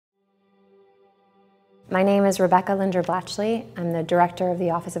My name is Linder Blachly. I'm the Director of the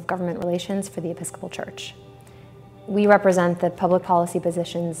Office of Government Relations for the Episcopal Church. We represent the public policy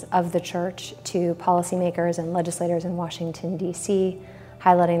positions of the Church to policymakers and legislators in Washington, D.C.,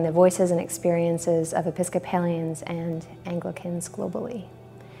 highlighting the voices and experiences of Episcopalians and Anglicans globally.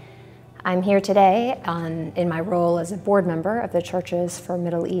 I'm here today in my role as a board member of the Churches for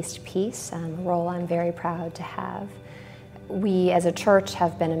Middle East Peace, a role I'm very proud to have. We as a church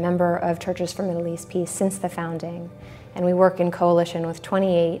have been a member of Churches for Middle East Peace since the founding, and we work in coalition with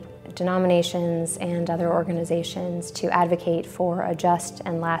 28 denominations and other organizations to advocate for a just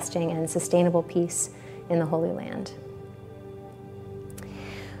and lasting and sustainable peace in the Holy Land.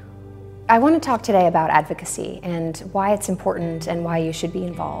 I want to talk today about advocacy and why it's important and why you should be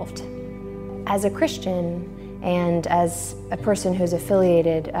involved. As a Christian and as a person who's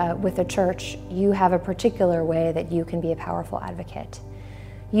affiliated with a church, you have a particular way that you can be a powerful advocate.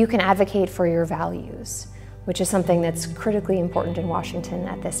 You can advocate for your values, which is something that's critically important in Washington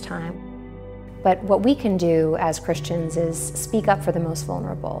at this time. But what we can do as Christians is speak up for the most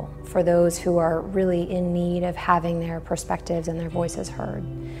vulnerable, for those who are really in need of having their perspectives and their voices heard.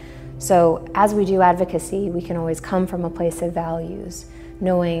 So as we do advocacy, we can always come from a place of values,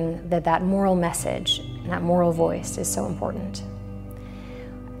 knowing that that moral message and that moral voice is so important.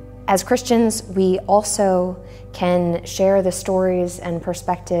 As Christians, we also can share the stories and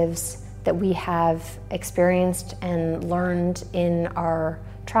perspectives that we have experienced and learned in our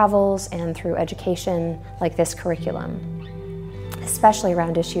travels and through education like this curriculum, especially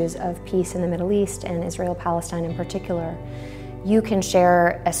around issues of peace in the Middle East and Israel-Palestine in particular. You can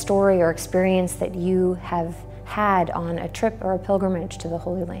share a story or experience that you have had on a trip or a pilgrimage to the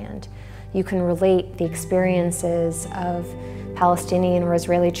Holy Land. You can relate the experiences of Palestinian or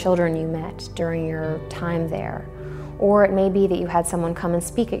Israeli children you met during your time there. Or it may be that you had someone come and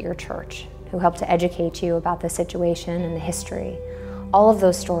speak at your church who helped to educate you about the situation and the history. All of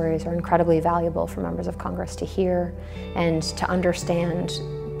those stories are incredibly valuable for members of Congress to hear and to understand,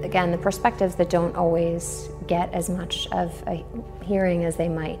 again, the perspectives that don't always get as much of a hearing as they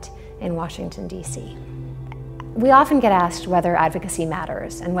might in Washington, D.C. We often get asked whether advocacy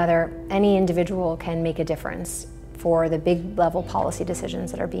matters and whether any individual can make a difference for the big level policy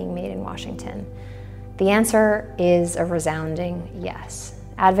decisions that are being made in Washington. The answer is a resounding yes.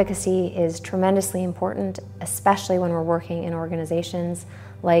 Advocacy is tremendously important, especially when we're working in organizations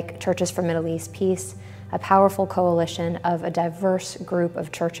like Churches for Middle East Peace, a powerful coalition of a diverse group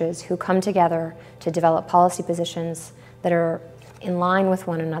of churches who come together to develop policy positions that are in line with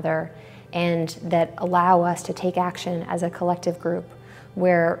one another and that allow us to take action as a collective group,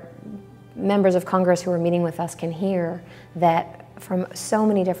 where members of Congress who are meeting with us can hear that from so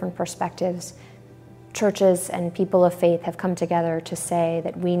many different perspectives, churches and people of faith have come together to say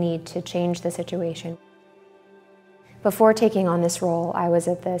that we need to change the situation. Before taking on this role, I was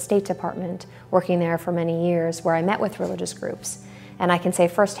at the State Department, working there for many years, where I met with religious groups. And I can say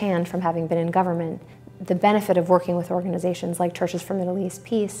firsthand, from having been in government, the benefit of working with organizations like Churches for Middle East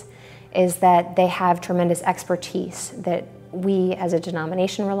Peace is that they have tremendous expertise that we as a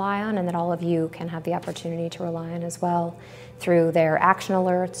denomination rely on, and that all of you can have the opportunity to rely on as well, through their action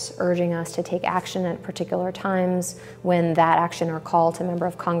alerts, urging us to take action at particular times when that action or call to a member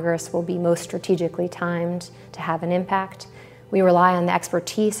of Congress will be most strategically timed to have an impact. We rely on the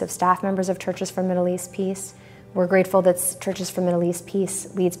expertise of staff members of Churches for Middle East Peace. We're grateful that Churches for Middle East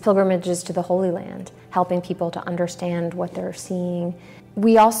Peace leads pilgrimages to the Holy Land, helping people to understand what they're seeing.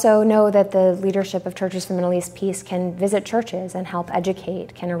 We also know that the leadership of Churches for Middle East Peace can visit churches and help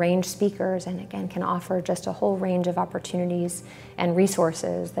educate, can arrange speakers, and again can offer just a whole range of opportunities and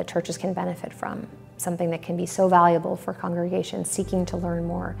resources that churches can benefit from, something that can be so valuable for congregations seeking to learn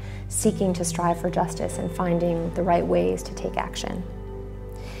more, seeking to strive for justice, and finding the right ways to take action.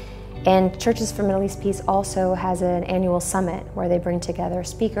 And Churches for Middle East Peace also has an annual summit where they bring together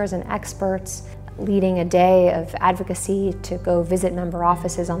speakers and experts, leading a day of advocacy to go visit member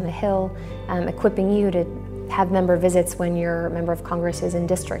offices on the Hill, equipping you to have member visits when your member of Congress is in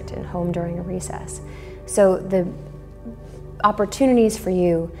district and home during a recess. So the opportunities for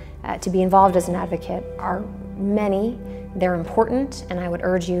you to be involved as an advocate are many. They're important, and I would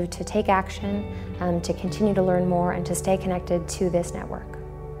urge you to take action, to continue to learn more, and to stay connected to this network.